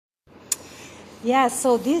Yeah,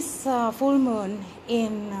 so this full moon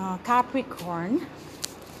in Capricorn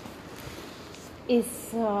is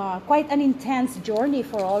quite an intense journey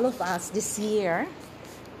for all of us this year.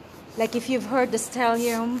 Like if you've heard the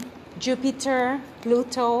stellium, Jupiter,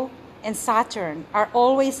 Pluto, and Saturn are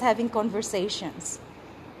always having conversations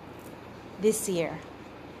this year.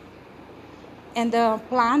 And the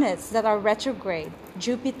planets that are retrograde,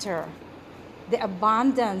 Jupiter, the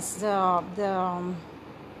abundance,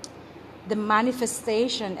 the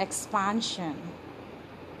manifestation, expansion,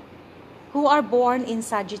 who are born in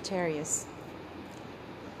Sagittarius.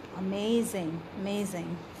 Amazing,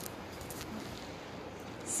 amazing.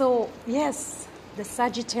 So yes, the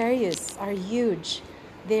Sagittarius are huge.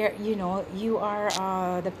 They're, you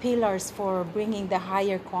are the pillars for bringing the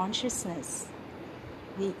higher consciousness,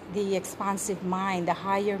 the expansive mind, the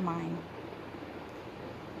higher mind.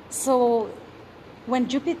 So when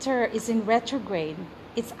Jupiter is in retrograde,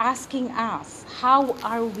 it's asking us, how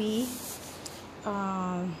are we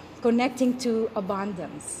connecting to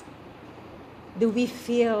abundance? Do we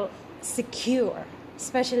feel secure,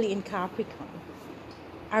 especially in Capricorn?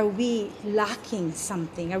 Are we lacking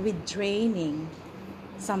something? Are we draining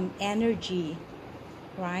some energy,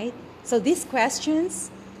 right? So these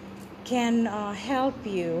questions can help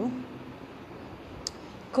you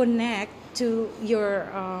connect to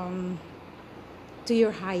your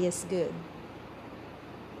highest good.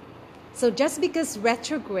 So just because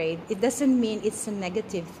retrograde, it doesn't mean it's a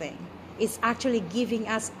negative thing. It's actually giving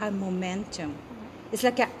us a momentum. It's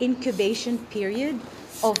like an incubation period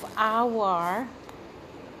of our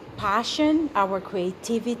passion, our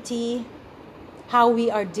creativity, how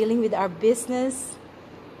we are dealing with our business.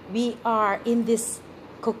 We are in this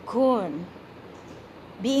cocoon,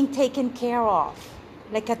 being taken care of,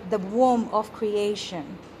 like at the womb of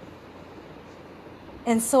creation.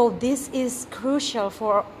 And so this is crucial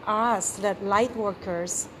for us, that light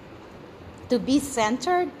workers, to be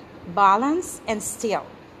centered, balanced, and still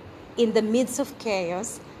in the midst of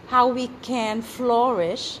chaos, how we can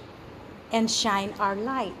flourish and shine our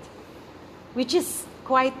light, which is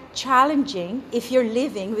quite challenging if you're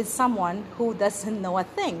living with someone who doesn't know a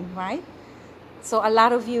thing, right? So a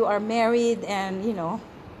lot of you are married and,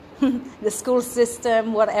 the school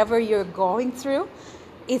system, whatever you're going through,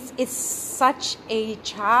 it's such a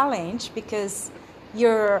challenge because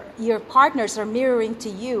your partners are mirroring to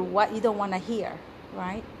you what you don't want to hear,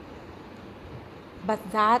 right? But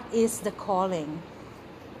that is the calling.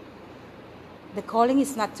 The calling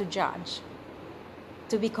is not to judge,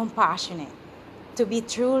 to be compassionate, to be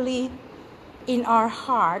truly in our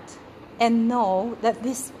heart and know that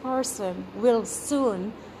this person will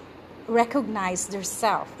soon recognize their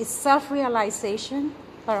self. It's self-realization,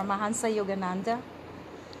 Paramahansa Yogananda.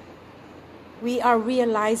 We are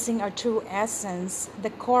realizing our true essence,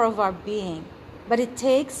 the core of our being. But it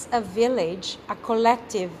takes a village, a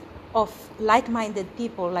collective of like-minded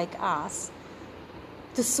people like us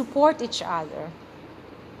to support each other.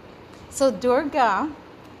 So Durga,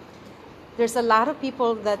 there's a lot of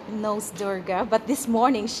people that knows Durga, but this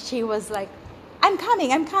morning she was like, I'm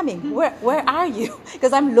coming. Where are you?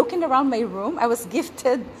 Because I'm looking around my room. I was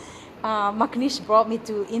gifted, Maknish brought me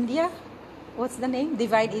to India. What's the name?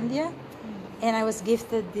 Divine India. And I was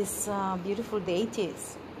gifted these beautiful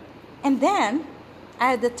deities. And then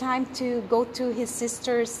I had the time to go to his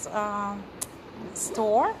sister's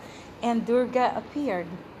store, and Durga appeared.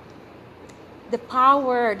 The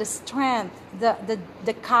power, the strength,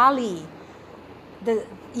 the Kali, the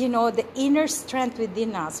inner strength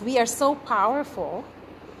within us. We are so powerful.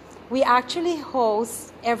 We actually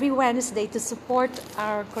host every Wednesday to support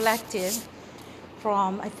our collective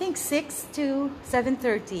from, I think, 6 to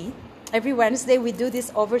 7:30. Every Wednesday we do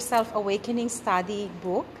this Over Self-Awakening study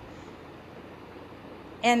book.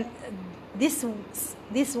 And this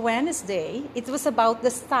Wednesday, it was about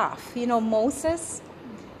the staff. Moses,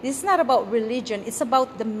 this is not about religion. It's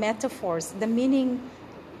about the metaphors, the meaning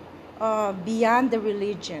beyond the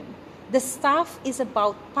religion. The staff is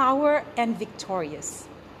about power and victorious.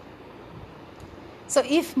 So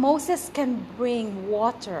if Moses can bring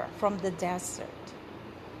water from the desert,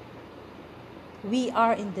 we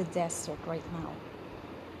are in the desert right now.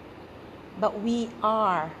 But we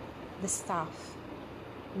are the staff.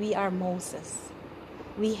 We are Moses.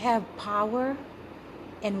 We have power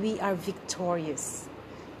and we are victorious.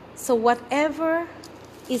 So whatever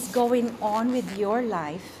is going on with your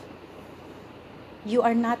life, you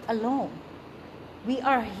are not alone. We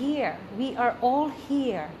are here. We are all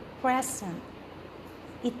here, present.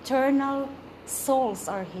 Eternal souls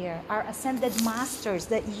are here. Our ascended masters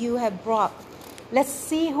that you have brought. Let's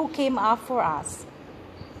see who came up for us.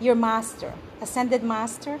 Your master, ascended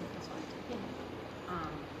master.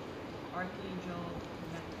 Archangel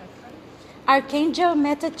Metatron? Archangel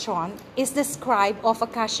Metatron is the scribe of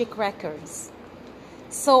Akashic records.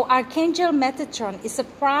 So Archangel Metatron is a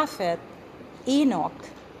prophet, Enoch,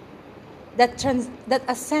 that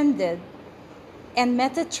ascended, and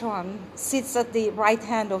Metatron sits at the right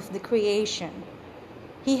hand of the creation.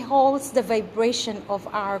 He holds the vibration of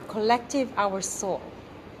our collective, our soul.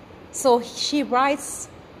 So he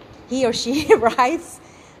or she writes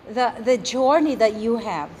the journey that you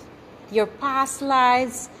have, your past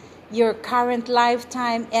lives, your current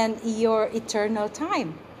lifetime, and your eternal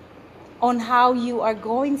time, on how you are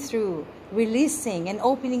going through releasing and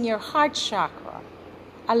opening your heart chakra,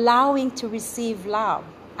 allowing to receive love,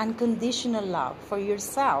 unconditional love for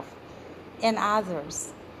yourself and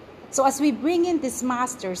others. So as we bring in these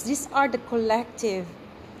masters, these are the collective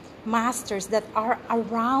masters that are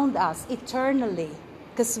around us eternally,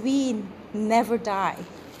 because we never die.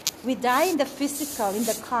 We die in the physical, in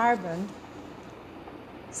the carbon.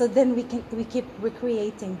 So then we keep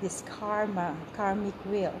recreating this karmic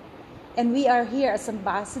wheel. And we are here as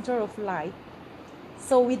ambassador of light.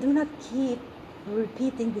 So we do not keep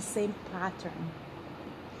repeating the same pattern.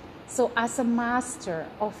 So as a master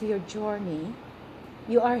of your journey,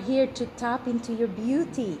 you are here to tap into your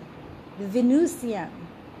beauty, the Venusian.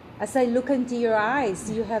 As I look into your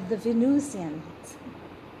eyes, you have the Venusian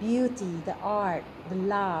beauty, the art, the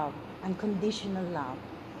love, unconditional love.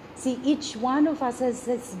 See, each one of us has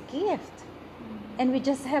this gift, and we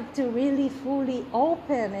just have to really fully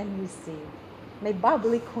open and receive. My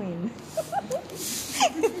bubbly queen.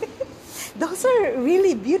 Those are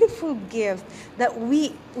really beautiful gifts that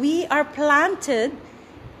we are planted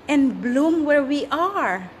and bloom where we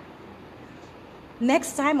are.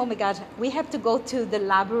 Next time, oh my God, we have to go to the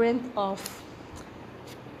labyrinth of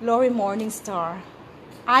Lori Morningstar.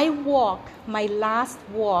 I walk my last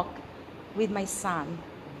walk with my son.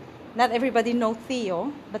 Not everybody knows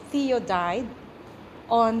Theo, but Theo died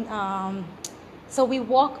on. So we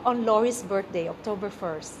walk on Lori's birthday, October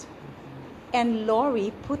 1st. And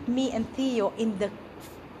Lori put me and Theo in the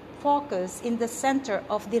focus, in the center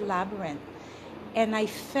of the labyrinth. And I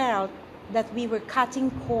felt that we were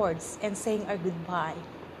cutting cords and saying our goodbye.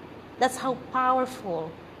 That's how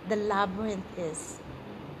powerful the labyrinth is.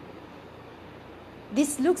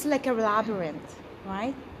 This looks like a labyrinth,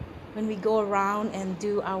 right? When we go around and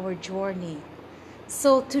do our journey.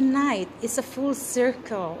 So tonight is a full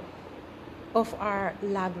circle of our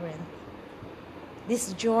labyrinth.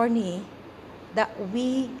 This journey that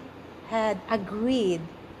we had agreed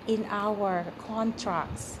in our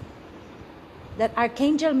contracts, that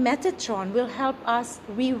Archangel Metatron will help us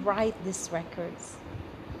rewrite these records.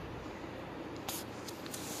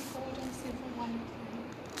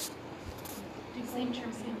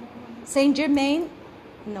 Saint Germain?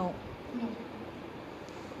 No.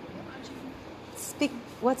 Speak.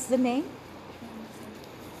 What's the name?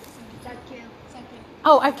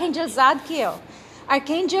 Oh, Archangel Zadkiel.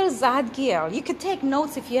 Archangel Zadkiel. You could take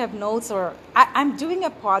notes if you have notes, or I'm doing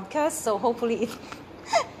a podcast, so hopefully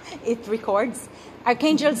it records.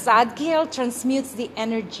 Archangel Zadkiel transmutes the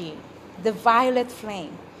energy, the violet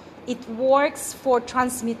flame. It works for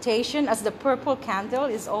transmutation, as the purple candle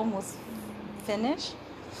is almost finished.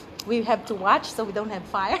 We have to watch so we don't have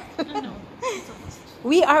fire. No.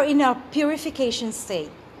 We are in a purification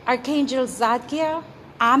state. Archangel Zadkiel,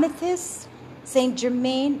 Amethyst, Saint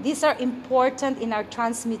Germain, these are important in our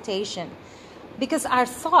transmutation, because our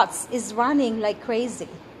thoughts is running like crazy.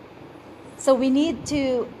 So we need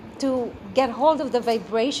to get hold of the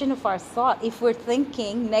vibration of our thought. If we're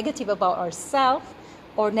thinking negative about ourselves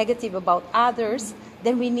or negative about others,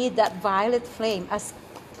 then we need that violet flame as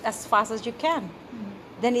fast as you can.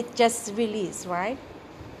 Then it just releases, right?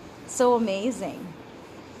 So amazing.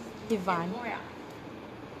 Divine.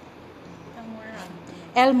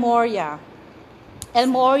 El Moria. El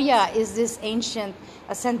Moria is this ancient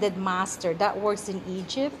ascended master that works in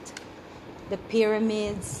Egypt, the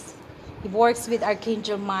pyramids. He works with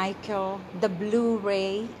Archangel Michael, the blue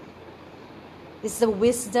ray. It's the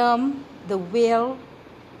wisdom, the will.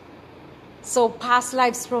 So past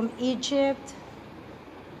lives from Egypt,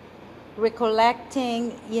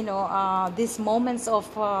 recollecting, these moments of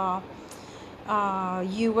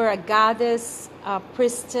you were a goddess, a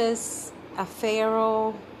priestess, a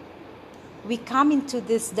pharaoh. We come into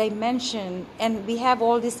this dimension and we have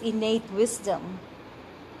all this innate wisdom.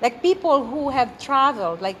 Like people who have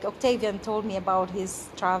traveled, like Octavian told me about his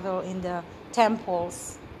travel in the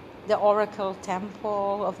temples, the Oracle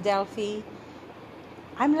Temple of Delphi.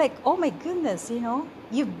 I'm like, oh my goodness,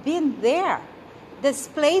 you've been there. These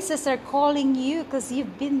places are calling you because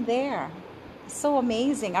you've been there. So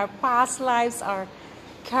amazing. Our past lives are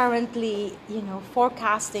currently,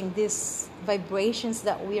 forecasting these vibrations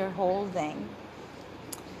that we are holding.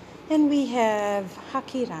 And we have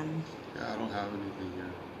Hakiran. Yeah, I don't have anything here.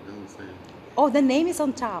 It doesn't say. Oh, the name is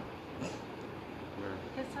on top. Where?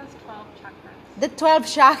 It says 12 chakras. The 12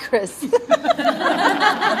 chakras.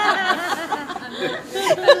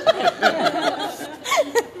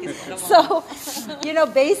 So,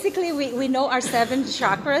 basically we know our 7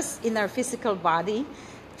 chakras in our physical body.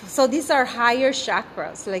 So these are higher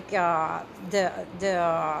chakras, like the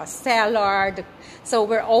stellar. So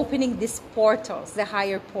we're opening these portals, the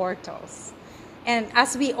higher portals. And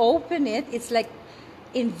as we open it, it's like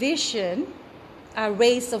envision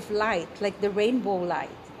rays of light, like the rainbow light.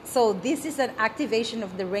 So this is an activation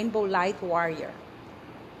of the rainbow light warrior.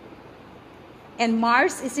 And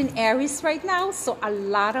Mars is in Aries right now, so a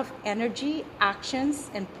lot of energy, actions,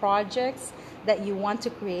 and projects that you want to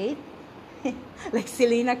create. Like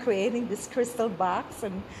Selena creating this crystal box,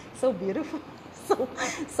 and so beautiful,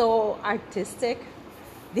 so artistic.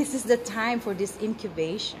 This is the time for this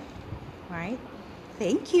incubation, right?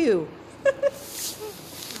 Thank you. I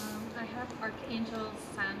have Archangel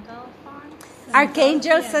Sandalphon.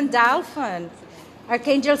 Archangel Sandalphon.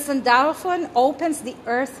 Archangel Sandalphon opens the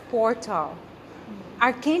earth portal.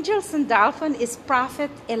 Archangel Sandalphon is Prophet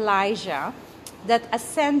Elijah that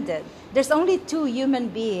ascended. There's only 2 human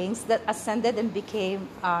beings that ascended and became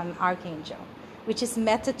an archangel, which is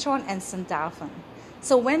Metatron and Sandalphon.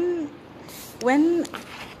 So when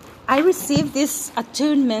I received these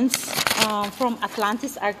attunements from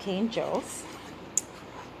Atlantis archangels,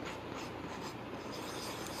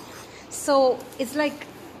 so it's like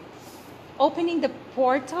opening the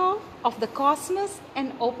portal of the cosmos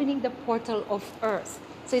and opening the portal of Earth.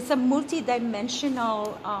 So it's a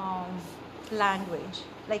multi-dimensional language,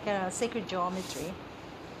 like a sacred geometry.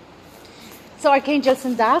 So Archangel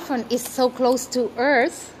Sandalphon is so close to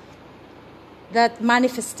Earth that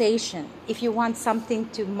manifestation, if you want something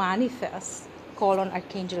to manifest, call on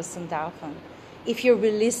Archangel Sandalphon. If you're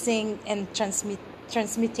releasing and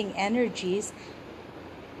transmitting energies,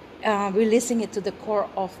 releasing it to the core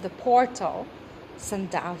of the portal,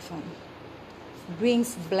 Sandalphon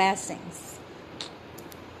brings blessings.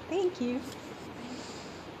 Thank you.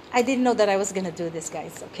 I didn't know that I was going to do this,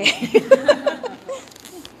 guys, okay?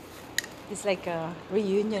 It's like a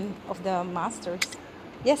reunion of the masters.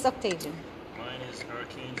 Yes, Octavian. Mine is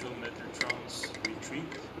Archangel Metatron's retreat.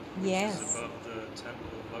 Yes. Which is above the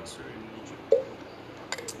Temple of Luxor in Egypt.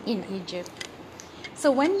 In Egypt.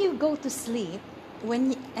 So when you go to sleep,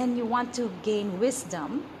 and you want to gain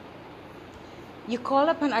wisdom, you call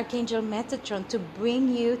upon Archangel Metatron to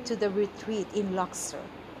bring you to the retreat in Luxor.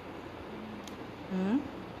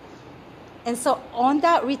 And so on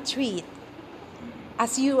that retreat,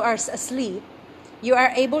 as you are asleep, you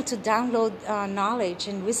are able to download knowledge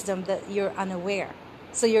and wisdom that you're unaware.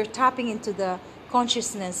 So you're tapping into the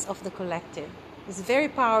consciousness of the collective. It's a very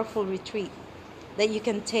powerful retreat that you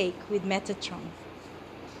can take with Metatron.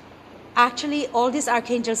 Actually, all these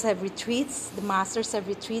archangels have retreats, the masters have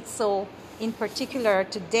retreats. So in particular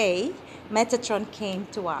today, Metatron came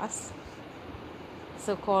to us.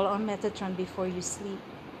 So call on Metatron before you sleep.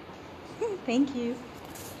 Thank you.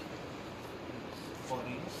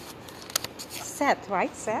 Set,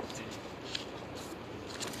 right? Set.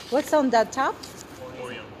 What's on the top?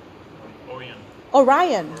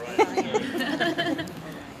 Orion.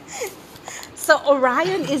 So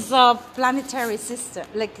Orion is a planetary system,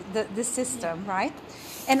 like the system, right?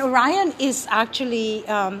 And Orion is actually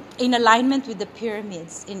in alignment with the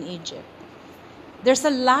pyramids in Egypt. There's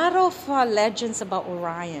a lot of legends about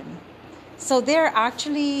Orion. So they're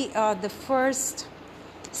actually the first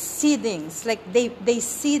seedings, like they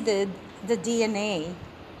seeded the DNA,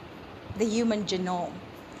 the human genome.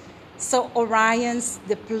 So Orions,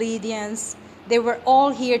 the Pleiadians, they were all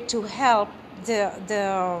here to help the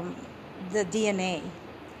DNA.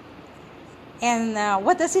 And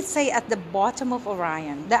what does it say at the bottom of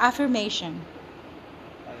Orion? The affirmation.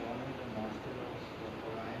 I honor the masters of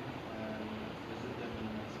Orion and visit them in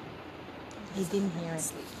my sleep. He didn't hear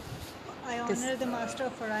it. I honor the master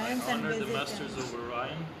of Orion I and honor the visit masters them. of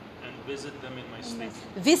Orion and visit them in my sleep.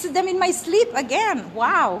 Visit them in my sleep again.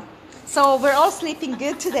 Wow. So we're all sleeping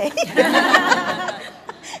good today.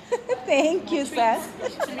 Thank you, Seth.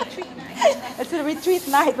 It's a retreat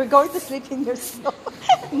night. We're going to sleep in your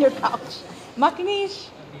in your couch. Maknish.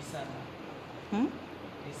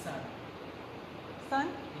 Sun?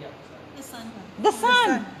 The sun. The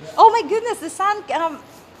sun. Oh my goodness, the sun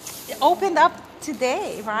opened up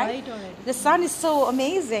today, right? Right already. The sun is so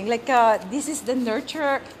amazing. Like this is the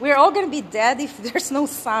nurture. We're all going to be dead if there's no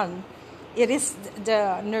sun. It is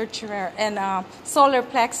the nurturer and solar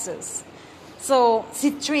plexus. So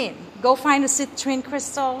citrine, go find a citrine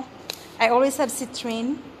crystal. I always have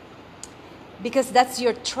citrine because that's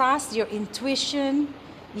your trust, your intuition,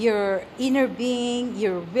 your inner being,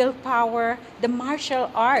 your willpower. The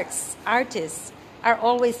martial artists are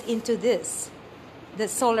always into this, the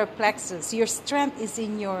solar plexus. Your strength is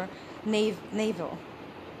in your navel.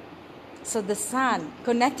 So the sun,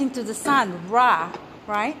 connecting to the sun, Ra,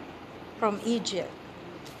 right? From Egypt.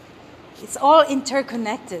 It's all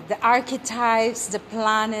interconnected. The archetypes, the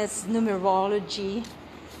planets, numerology.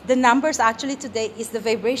 The numbers actually today is the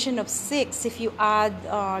vibration of 6. If you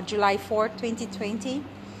add July 4th, 2020,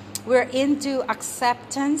 we're into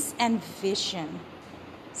acceptance and vision.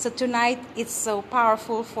 So tonight it's so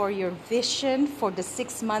powerful for your vision for the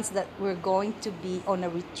 6 months that we're going to be on a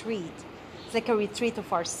retreat. It's like a retreat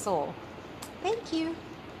of our soul. Thank you.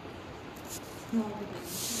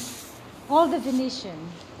 Paul the Venetian.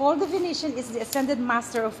 Paul the Venetian is the ascended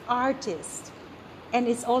master of artists, and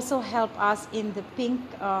it's also helped us in the pink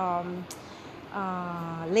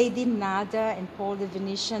Lady Nada and Paul the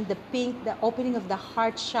Venetian, the pink, the opening of the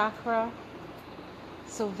heart chakra.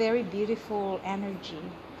 So very beautiful energy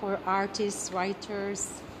for artists, writers.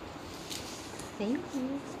 Thank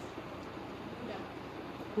you.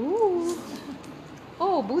 Ooh.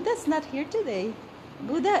 Oh, Buddha's not here today.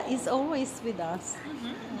 Buddha is always with us.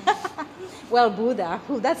 Well, Buddha,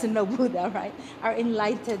 who doesn't know Buddha, right? Are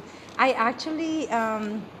enlightened. I actually,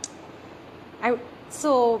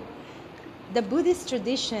 so the Buddhist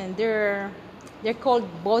tradition, they're called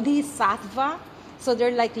Bodhisattva. So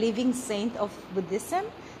they're like living saint of Buddhism.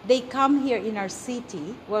 They come here in our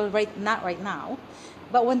city. Well, not right now.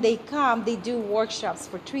 But when they come, they do workshops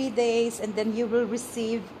for 3 days, and then you will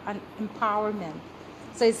receive an empowerment.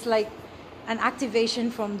 So it's like an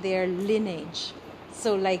activation from their lineage.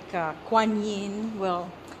 So like Kuan Yin,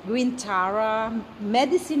 Green Tara,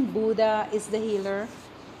 Medicine Buddha is the healer.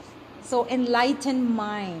 So enlightened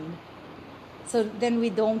mind. So then we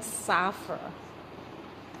don't suffer.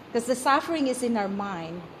 Because the suffering is in our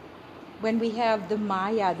mind when we have the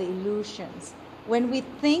Maya, the illusions. When we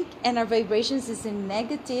think and our vibrations is in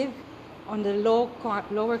negative on the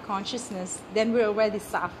lower consciousness, then we're already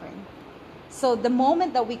suffering. So the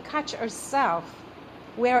moment that we catch ourselves,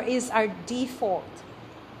 where is our default?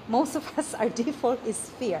 Most of us, our default is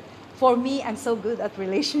fear. For me, I'm so good at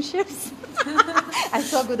relationships. I'm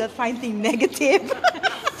so good at finding negative.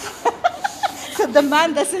 So the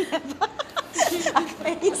man doesn't have a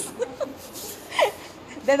face.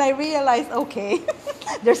 Then I realized, okay,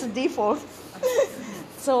 there's a default.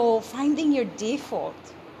 So finding your default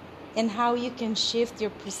and how you can shift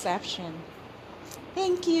your perception.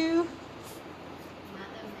 Thank you.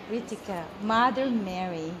 Ritika, Mother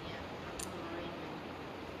Mary.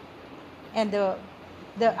 And the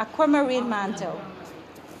aquamarine mantle.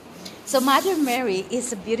 So Mother Mary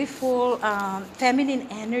is a beautiful feminine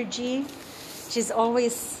energy. She's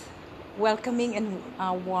always welcoming and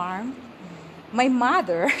warm. My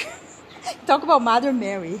mother, talk about Mother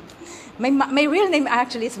Mary. My real name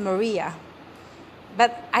actually is Maria,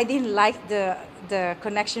 but I didn't like the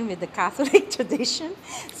connection with the Catholic tradition.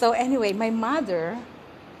 So anyway, my mother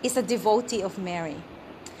is a devotee of Mary.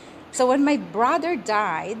 So when my brother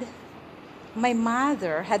died, my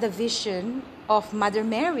mother had a vision of Mother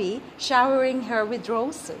Mary showering her with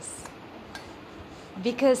roses.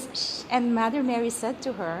 And Mother Mary said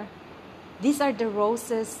to her, "These are the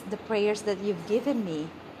roses, the prayers that you've given me."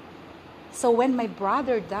 So when my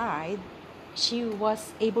brother died, she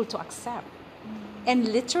was able to accept.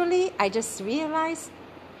 And literally, I just realized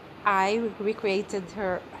I recreated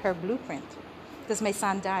her blueprint because my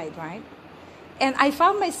son died, right? And I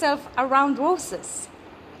found myself around roses.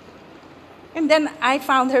 And then I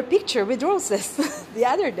found her picture with roses the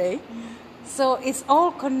other day. So it's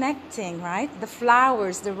all connecting, right? The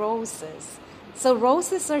flowers, the roses. So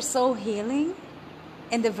roses are so healing.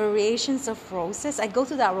 And the variations of roses. I go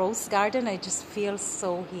to that rose garden, I just feel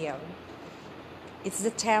so healed. It's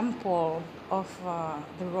the temple of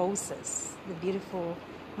the roses. The beautiful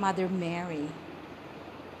Mother Mary.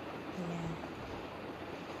 Yeah.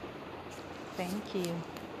 Thank you.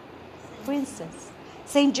 Princess.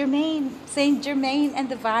 Saint Germain and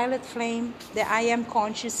the violet flame, the I am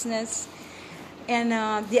consciousness, and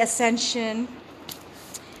the Ascension.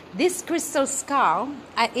 This crystal skull,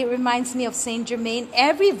 it reminds me of Saint Germain.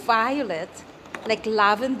 Every violet, like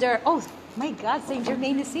lavender. Oh my God, Saint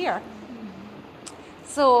Germain is here.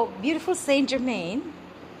 So beautiful Saint Germain.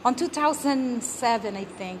 On 2007, I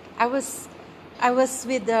think, I was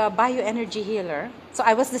with the bioenergy healer. So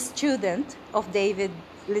I was the student of David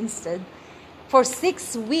Linstead. For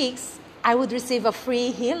 6 weeks, I would receive a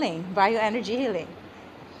free healing, bioenergy healing.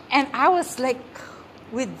 And I was like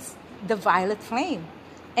with the violet flame.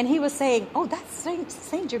 And he was saying, oh, that's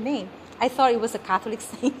Saint Germain. I thought it was a Catholic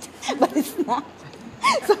saint, but it's not.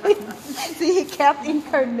 So he kept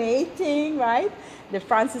incarnating, right? The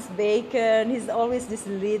Francis Bacon, he's always this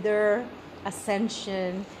leader,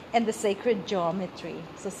 Ascension, and the sacred geometry.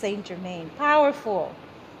 So Saint Germain, powerful.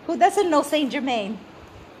 Who doesn't know Saint Germain?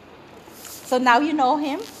 So now you know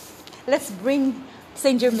him. Let's bring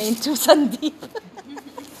Saint Germain to Sandeep.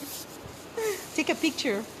 Take a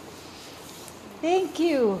picture. Thank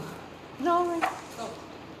you. No.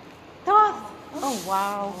 Thoth. Oh,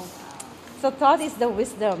 wow. So Thoth is the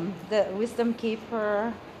wisdom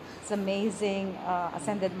keeper. It's amazing,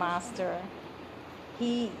 ascended master.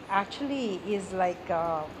 He actually is like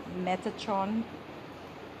Metatron,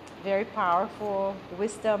 very powerful,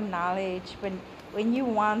 wisdom, knowledge. When you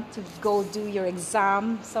want to go do your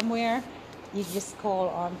exam somewhere, you just call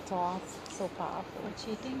on Thoth. So powerful. For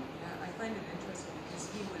cheating? Yeah, I find it interesting because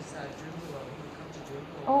he was Drumalo. He would come to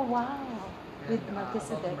Drumalo. Oh, wow. And, With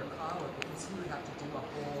Melchizedek. Merkaba, because he would have to do a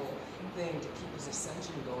whole thing to keep his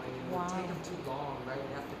ascension going, and it would take him too long, right? It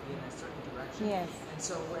would have to be in a certain direction. Yes. And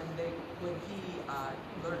so when he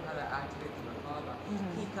learned how to activate the Merkaba,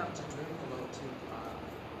 he come to Drumalo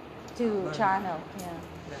to learn channel. how. Yeah.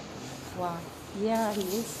 Yeah. Wow. Yeah, he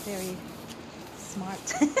is very smart.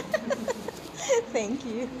 Thank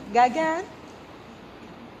you. Gagan? You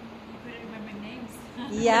couldn't remember names.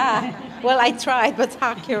 Yeah. Well, I tried, but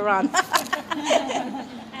how can you run?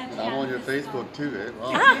 And I'm on your Facebook too, eh?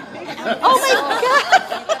 Wow. Oh my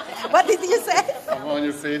God! What did you say? I'm on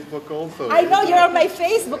your Facebook also. I know you're on my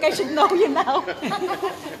Facebook. I should know you now.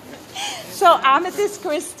 So amethyst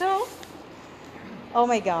crystal. Oh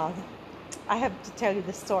my God! I have to tell you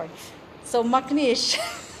the story. So Maknish,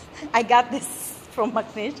 I got this from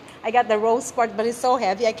Maknish. I got the rose quartz, but it's so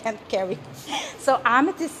heavy I can't carry. So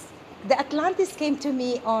amethyst. The Atlantis came to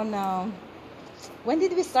me on. When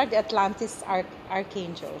did we start the Atlantis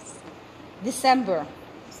Archangels? December,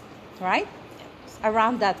 right?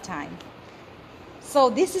 Around that time. So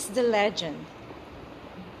this is the legend.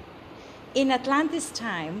 In Atlantis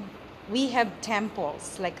time, we have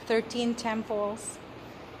temples, like 13 temples.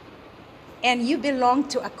 And you belong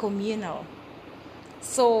to a communal.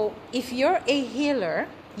 So if you're a healer,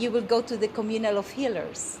 you will go to the communal of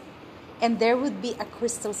healers. And there would be a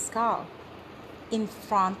crystal skull in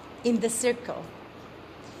front, in the circle.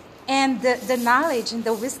 And the knowledge and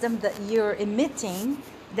the wisdom that you're emitting,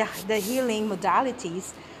 the healing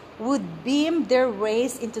modalities, would beam their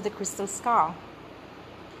rays into the crystal skull.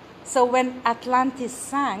 So when Atlantis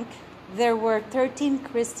sank, there were 13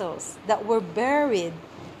 crystals that were buried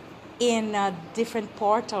in different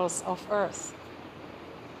portals of Earth.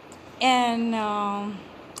 And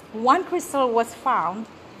one crystal was found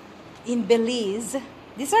in Belize.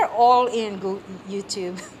 These are all in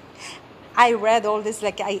YouTube. I read all this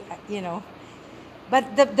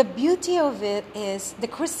but the beauty of it is the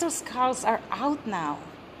crystal skulls are out now,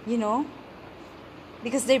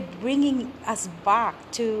 because they're bringing us back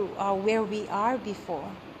to where we are before.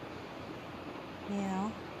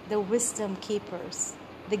 The wisdom keepers,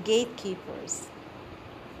 the gatekeepers.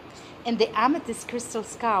 And the amethyst crystal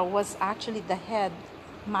skull was actually the head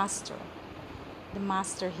master, the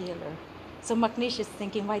master healer. So Maknish is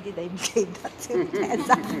thinking, why did I give that to him?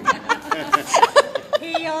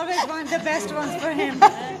 He always wants the best ones for him.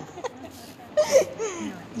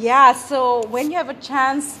 Yeah, so when you have a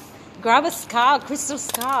chance, grab a skull, crystal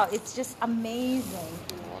skull. It's just amazing.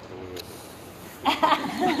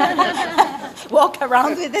 Walk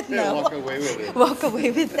around with it? No. Walk away with it. Walk away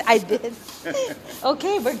with it. I did.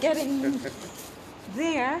 Okay, we're getting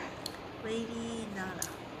there. Lady Nada.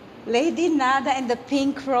 Lady Nada and the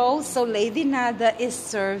pink rose. So Lady Nada is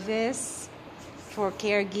service for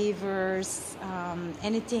caregivers,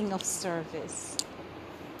 anything of service.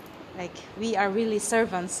 Like we are really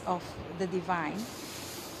servants of the divine.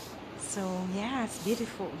 So yeah, it's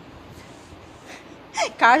beautiful.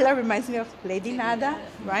 Carla reminds me of Lady Nada,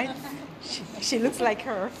 right? She looks like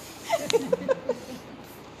her.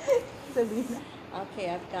 Selena. Okay,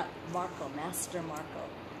 I've got Marco, Master Marco.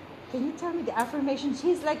 Can you tell me the affirmation?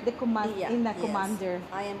 She's like the Yes. commander.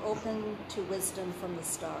 I am open to wisdom from the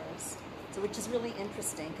stars. So, which is really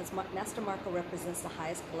interesting because Master Marco represents the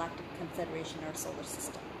highest galactic confederation in our solar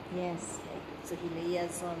system. Yes. Okay, so he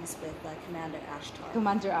liaisons with Commander Ashtar.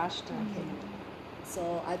 Commander Ashtar. Okay.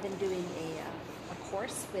 So I've been doing a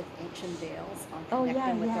course with Ancient Veils on Oh,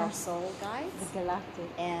 connecting yeah, with yeah. our soul guides. The galactic.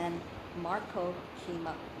 And Marco came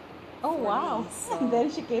up Oh, wow. So, And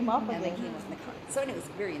then she came up and then again. came up in the car. So anyway, it was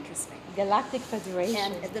very interesting. Galactic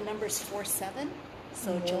Federation. And the number's 4-7,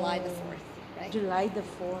 so July the 4th, right? July the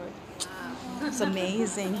 4th. Wow. It's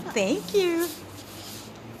amazing. Thank you.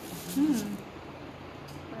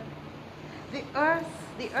 The Earth,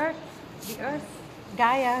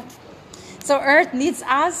 Gaia. So Earth needs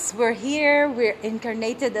us. We're here. We're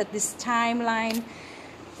incarnated at this timeline.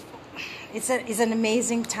 It's an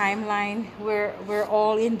amazing timeline. We're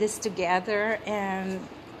all in this together, and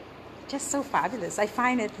just so fabulous. I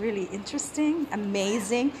find it really interesting,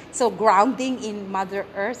 amazing. So grounding in Mother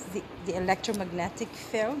Earth, the electromagnetic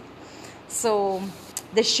field. So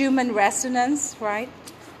the human resonance, right?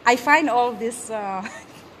 I find all this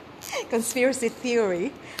conspiracy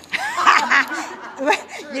theory.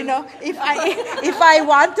 You know, if I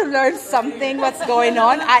want to learn something, what's going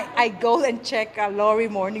on, I go and check Lori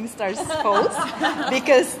Morningstar's post,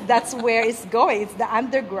 because that's where it's going. It's the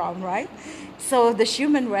underground, right? So the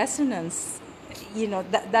human resonance, you know,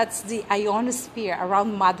 that's the ionosphere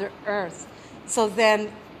around Mother Earth. So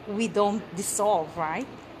then we don't dissolve, right?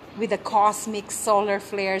 With the cosmic solar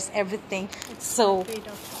flares, everything. So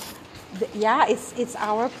yeah, it's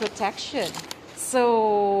our protection.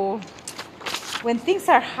 So when things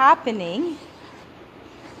are happening,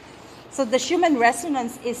 so the human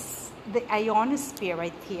resonance is the ionosphere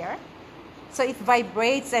right here. So it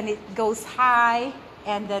vibrates and it goes high,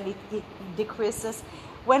 and then it decreases.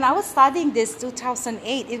 When I was studying this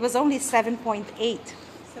 2008, it was only 7.8.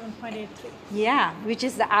 7.83. Yeah, which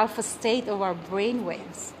is the alpha state of our brain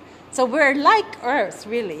waves. So we're like Earth,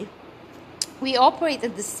 really. We operate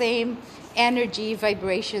at the same energy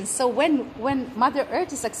vibration. So when Mother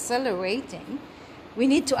Earth is accelerating, we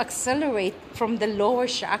need to accelerate from the lower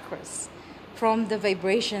chakras, from the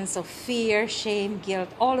vibrations of fear, shame, guilt,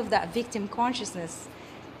 all of that victim consciousness.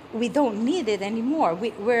 We don't need it anymore.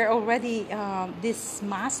 We're already these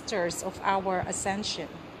masters of our ascension.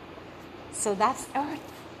 So that's Earth.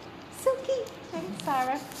 Silky. Thanks,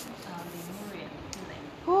 Sarah.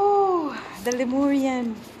 Oh, the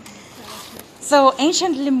Lemurian. So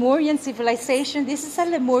ancient Lemurian civilization. This is a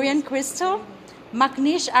Lemurian crystal.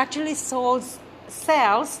 Macnish actually sells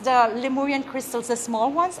the Lemurian crystals, the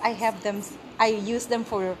small ones. I have them. I use them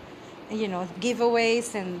for, you know,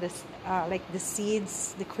 giveaways and this, like the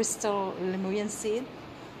seeds, the crystal Lemurian seed.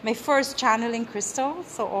 My first channeling crystal,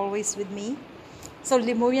 so always with me. So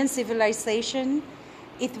Lemurian civilization,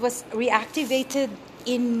 it was reactivated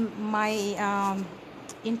in my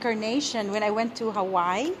incarnation when I went to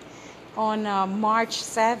Hawaii on March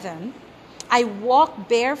 7. I walked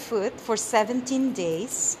barefoot for 17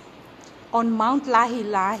 days on Mount Lahi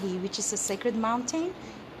Lahi, which is a sacred mountain,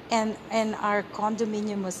 and our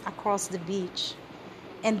condominium was across the beach.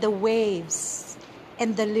 And the waves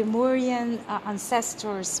and the Lemurian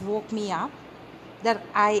ancestors woke me up that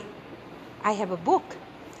I have a book.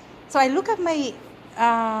 So I look at my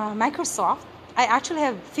Microsoft. I actually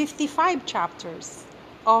have 55 chapters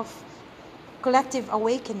of collective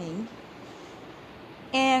awakening.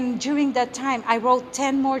 And during that time, I wrote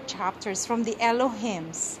 10 more chapters from the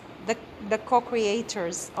Elohims, the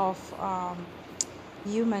co-creators of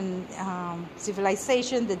human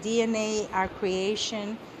civilization, the DNA, our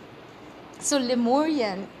creation. So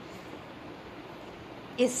Lemurian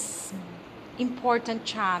is important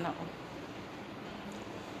channel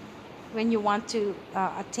when you want to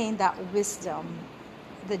attain that wisdom,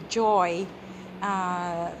 the joy,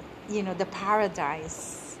 the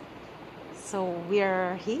paradise. So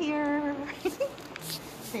we're here.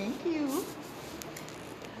 Thank you.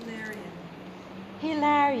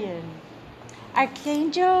 Hilarion.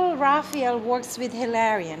 Archangel Raphael works with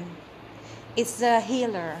Hilarion. It's a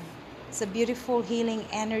healer. It's a beautiful healing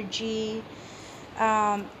energy.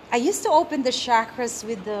 I used to open the chakras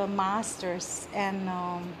with the masters, and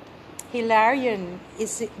Hilarion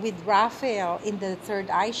is with Raphael in the third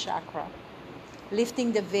eye chakra,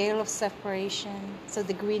 lifting the veil of separation. So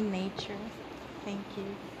the green nature. Thank you.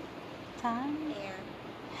 Time?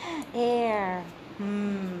 Air.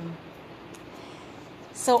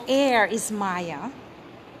 So air is Maya.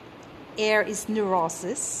 Air is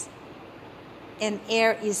neurosis. And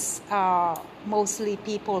air is mostly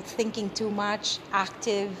people thinking too much,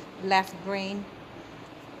 active, left brain,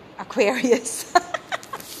 Aquarius.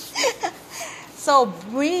 So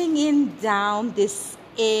bringing down this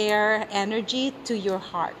air energy to your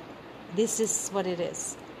heart. This is what it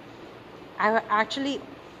is. I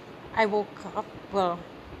woke up,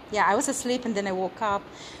 I was asleep and then I woke up,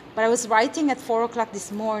 but I was writing at 4 o'clock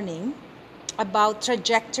this morning about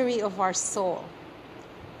trajectory of our soul.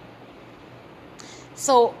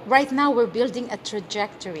 So right now we're building a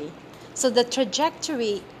trajectory. So the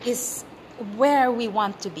trajectory is where we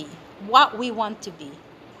want to be, what we want to be.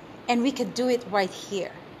 And we could do it right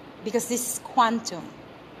here because this is quantum.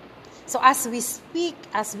 So as we speak,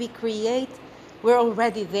 as we create, we're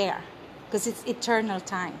already there because it's eternal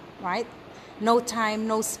time, right? No time,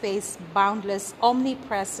 no space, boundless,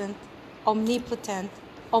 omnipresent, omnipotent,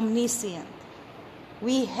 omniscient.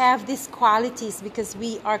 We have these qualities because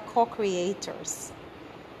we are co-creators.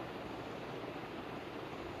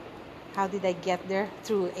 How did I get there?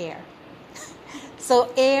 Through air.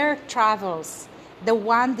 So air travels, the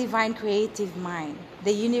one divine creative mind,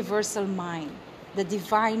 the universal mind, the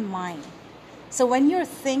divine mind. So when you're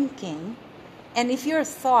thinking, and if your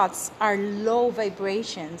thoughts are low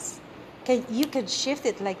vibrations, you can shift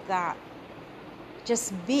it like that.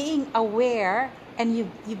 Just being aware, and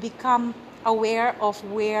you become aware of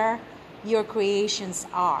where your creations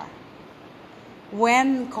are.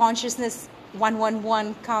 When consciousness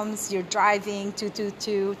 111 comes, you're driving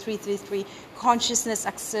 222, 333, consciousness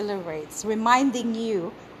accelerates, reminding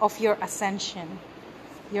you of your ascension,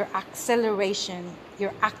 your acceleration,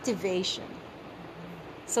 your activation.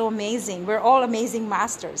 So amazing. We're all amazing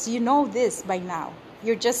masters. You know this by now.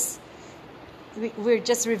 We're just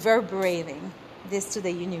reverberating this to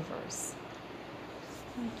the universe.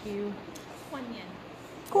 Thank you.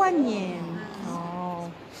 Kuan Yin.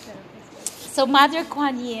 Oh. So Mother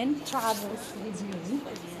Kuan Yin travels with me.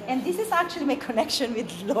 And this is actually my connection with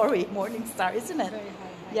Lori Morningstar, isn't it?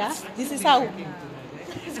 Yeah? This is how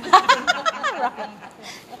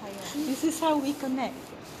This is how we connect.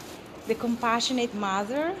 The compassionate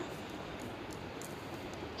mother,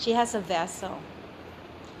 she has a vessel.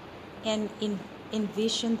 And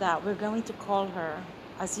envision that we're going to call her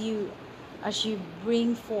as you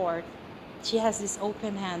bring forth. She has this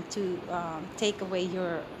open hand to take away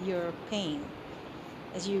your pain.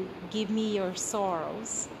 As you give me your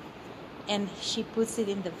sorrows, and she puts it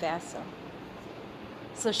in the vessel.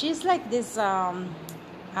 So she's like this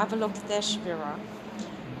Avalokiteshvara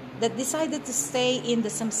that decided to stay in the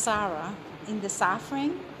samsara, in the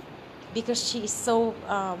suffering, because she is so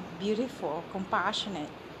beautiful, compassionate,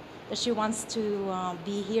 that she wants to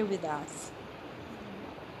be here with us.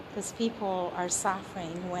 Because people are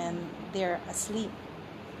suffering when they're asleep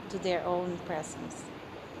to their own presence.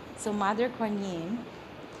 So Mother Kuan Yin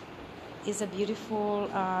is a beautiful,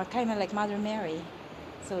 kind of like Mother Mary.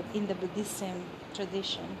 So in the Buddhism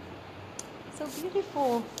tradition. So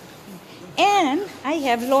beautiful. And I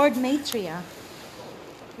have Lord Maitreya.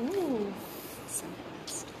 Ooh.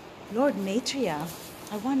 Lord Maitreya.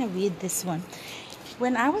 I want to read this one.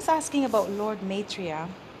 When I was asking about Lord Maitreya,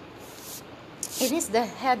 it is the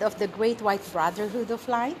head of the Great White Brotherhood of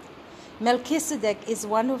Light. Melchizedek is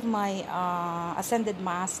one of my ascended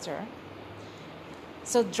master.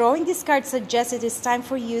 So drawing this card suggests it is time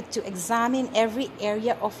for you to examine every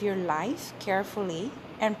area of your life carefully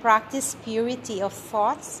and practice purity of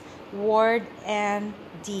thoughts, word, and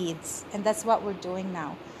deeds. And that's what we're doing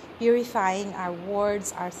now. Purifying our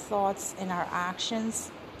words, our thoughts, and our actions.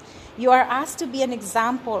 You are asked to be an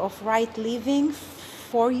example of right living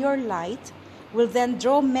for your light, will then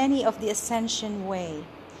draw many of the Ascension way.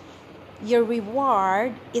 Your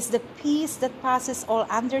reward is the peace that passes all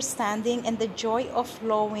understanding and the joy of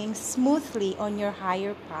flowing smoothly on your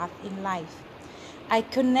higher path in life. I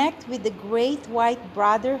connect with the Great White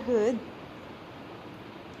Brotherhood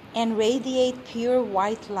and radiate pure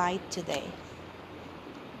white light today.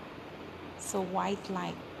 So white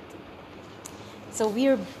light. So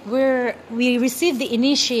we receive the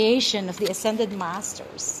initiation of the Ascended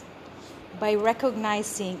Masters by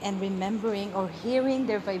recognizing and remembering or hearing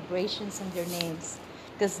their vibrations and their names.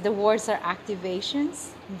 Because the words are activations,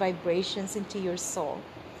 vibrations into your soul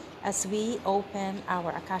as we open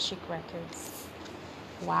our Akashic records.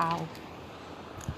 Wow.